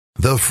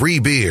The Free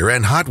Beer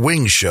and Hot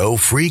Wings Show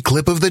free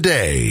clip of the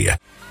day.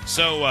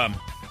 So, I'm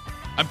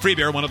Free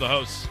Beer, one of the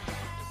hosts.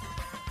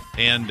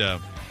 And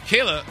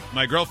Kayla,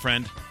 my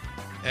girlfriend,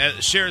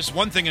 shares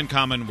one thing in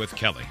common with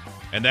Kelly.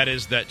 And that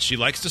is that she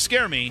likes to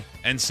scare me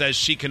and says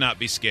she cannot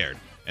be scared.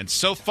 And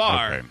so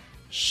far,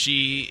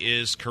 she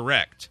is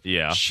correct.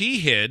 Yeah. She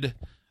hid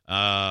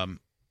on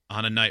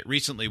a night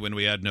recently when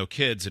we had no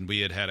kids and we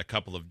had a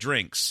couple of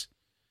drinks.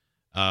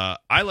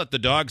 I let the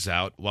dogs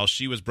out while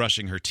she was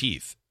brushing her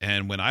teeth.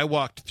 And when I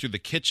walked through the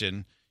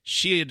kitchen,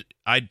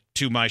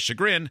 to my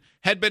chagrin,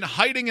 had been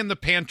hiding in the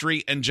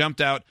pantry and jumped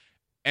out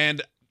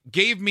and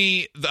gave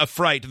me a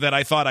fright that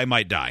I thought I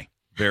might die.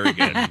 Very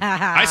good.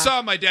 I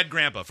saw my dead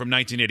grandpa from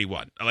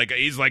 1981.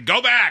 He's like,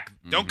 go back.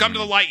 Don't come to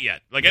the light yet.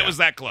 It was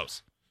that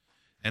close.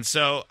 And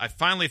so I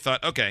finally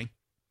thought, okay,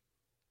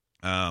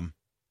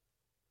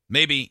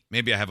 maybe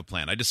I have a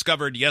plan. I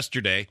discovered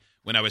yesterday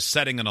when I was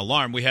setting an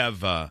alarm, we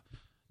have...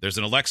 there's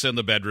an Alexa in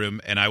the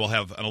bedroom, and I will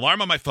have an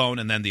alarm on my phone,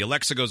 and then the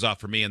Alexa goes off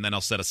for me, and then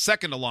I'll set a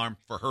second alarm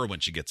for her when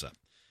she gets up.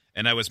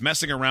 And I was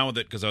messing around with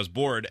it because I was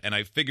bored, and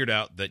I figured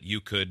out that you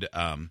could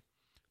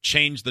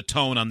change the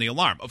tone on the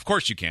alarm. Of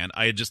course you can.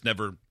 I had just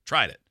never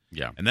tried it.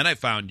 Yeah. And then I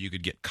found you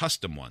could get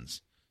custom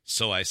ones.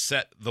 So I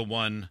set the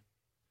one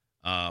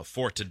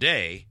for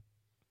today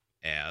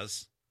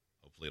as,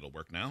 hopefully it'll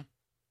work now,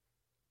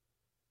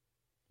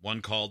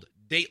 one called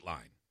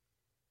Dateline.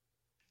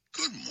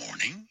 Good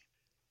morning.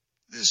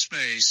 This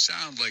may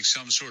sound like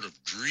some sort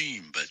of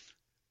dream, but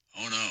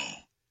oh no,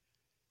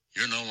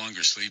 you're no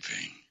longer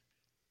sleeping.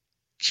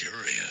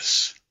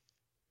 Curious.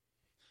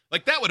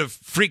 That would have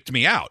freaked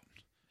me out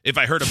if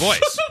I heard a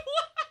voice.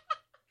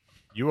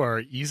 You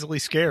are easily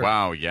scared.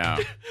 Wow, yeah.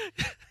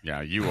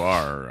 Yeah, you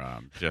are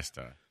just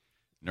a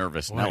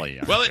nervous Nelly.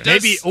 Well, it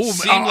does Maybe.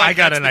 I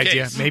got an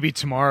idea. Case. Maybe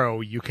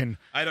tomorrow you can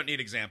I don't need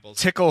examples.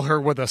 tickle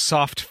her with a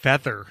soft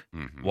feather.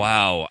 Mm-hmm.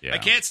 Wow. Yeah. I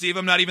can't, Steve.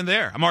 I'm not even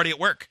there. I'm already at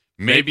work.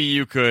 Maybe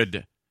you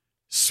could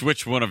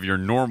switch one of your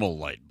normal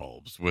light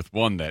bulbs with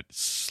one that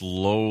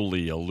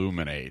slowly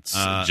illuminates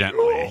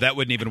gently. That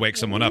wouldn't even wake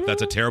someone up.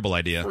 That's a terrible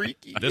idea.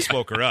 Freaky. This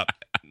woke her up.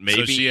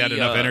 Maybe so she had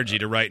enough energy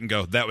to write and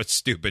go, that was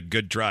stupid.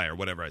 Good try, or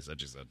whatever I said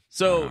she said.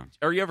 So,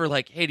 are you ever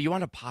like, hey, do you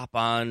want to pop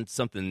on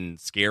something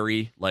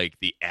scary like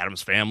the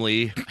Addams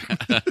Family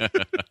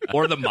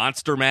or the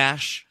Monster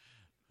Mash?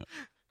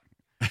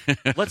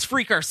 Let's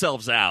freak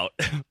ourselves out.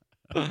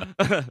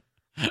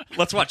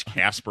 Let's watch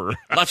Casper.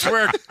 Let's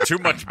wear too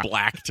much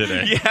black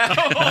today. Yeah.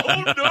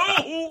 Oh,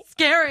 no.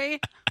 Scary.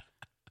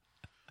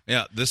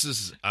 Yeah, this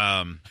is...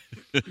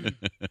 It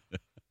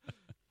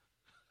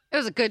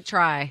was a good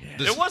try.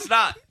 It was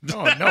not.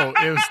 No,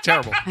 it was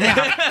terrible.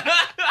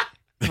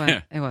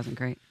 But it wasn't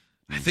great.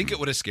 I think it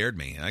would have scared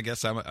me. I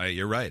guess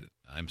you're right.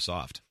 I'm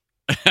soft.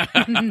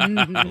 A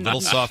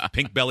little soft,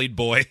 pink-bellied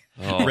boy,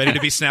 ready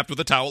to be snapped with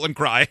a towel and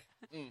cry.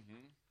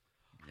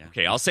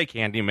 Okay, I'll say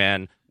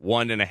Candyman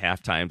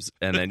 1.5 times,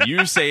 and then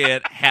you say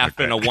it half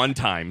in a 1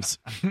 times.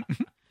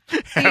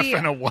 Half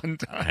in a one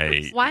time.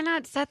 Hey, Why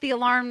not set the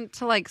alarm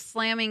to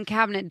slamming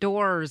cabinet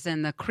doors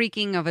and the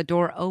creaking of a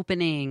door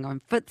opening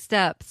or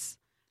footsteps?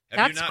 Have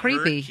That's you not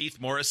creepy. heard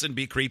Keith Morrison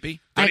be creepy?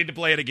 Do I need to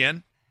play it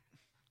again?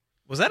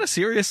 Was that a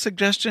serious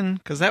suggestion?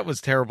 Because that was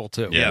terrible,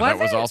 too. yeah, Was that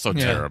was it? also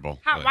Yeah. terrible.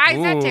 Why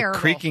is that Ooh, terrible?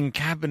 creaking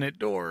cabinet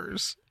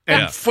doors.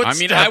 Yeah. And footsteps. I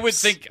mean, I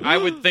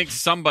would think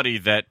somebody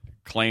that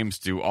claims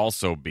to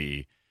also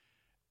be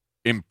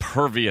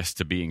impervious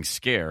to being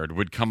scared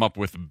would come up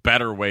with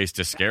better ways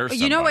to scare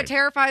somebody. You know what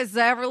terrifies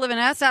the ever-living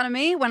S out of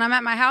me? When I'm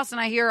at my house and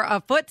I hear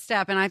a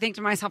footstep and I think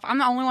to myself, I'm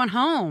the only one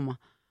home.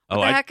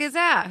 What the heck is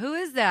that? Who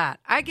is that?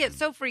 I get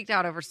so freaked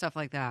out over stuff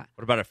like that.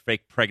 What about a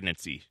fake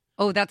pregnancy?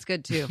 Oh, that's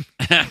good, too.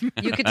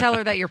 You could tell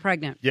her that you're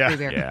pregnant. Yeah. Free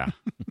Beer. Yeah.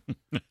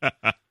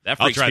 That I'll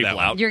freaks try people that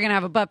one. out. You're going to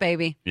have a butt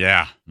baby.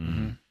 Yeah.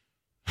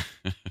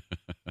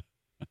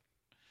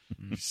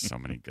 So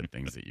many good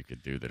things that you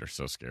could do that are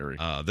so scary.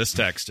 This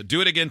text, do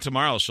it again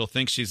tomorrow. She'll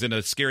think she's in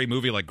a scary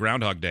movie like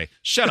Groundhog Day.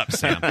 Shut up,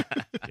 Sam.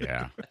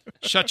 Yeah.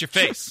 Shut your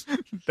face.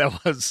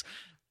 That was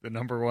the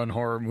 #1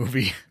 horror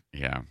movie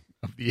Yeah.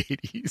 of the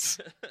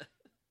 80s.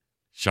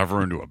 Shove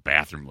her into a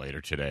bathroom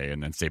later today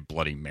and then say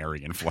Bloody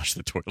Mary and flush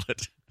the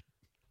toilet.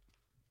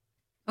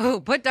 Oh,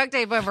 put duct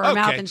tape over her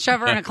mouth Okay. and shove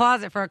her in a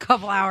closet for a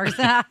couple hours.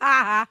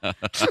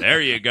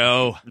 There you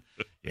go.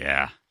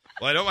 Yeah.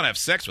 Well, I don't want to have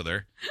sex with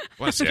her. I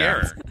want to scare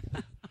her.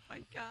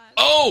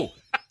 Oh,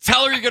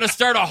 tell her you're going to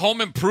start a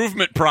home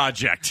improvement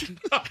project.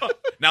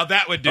 Now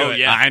that would do it.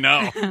 Yeah, I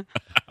know.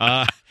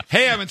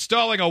 Hey, I'm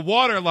installing a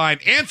water line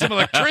and some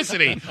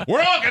electricity.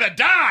 We're all going to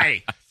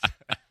die.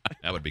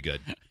 That would be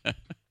good.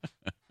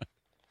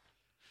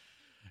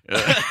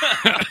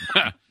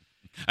 I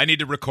need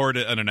to record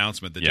an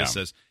announcement that just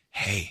says,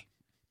 hey,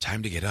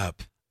 time to get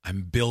up.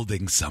 I'm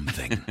building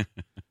something.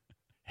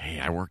 Hey,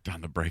 I worked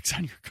on the brakes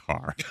on your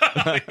car.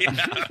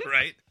 Yeah,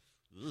 right?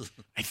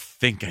 I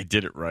think I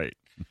did it right.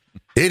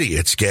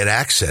 Idiots get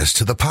access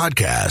to the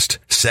podcast,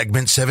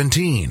 segment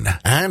 17,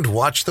 and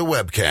watch the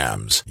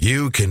webcams.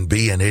 You can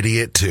be an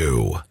idiot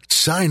too.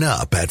 Sign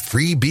up at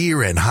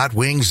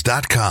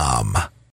freebeerandhotwings.com.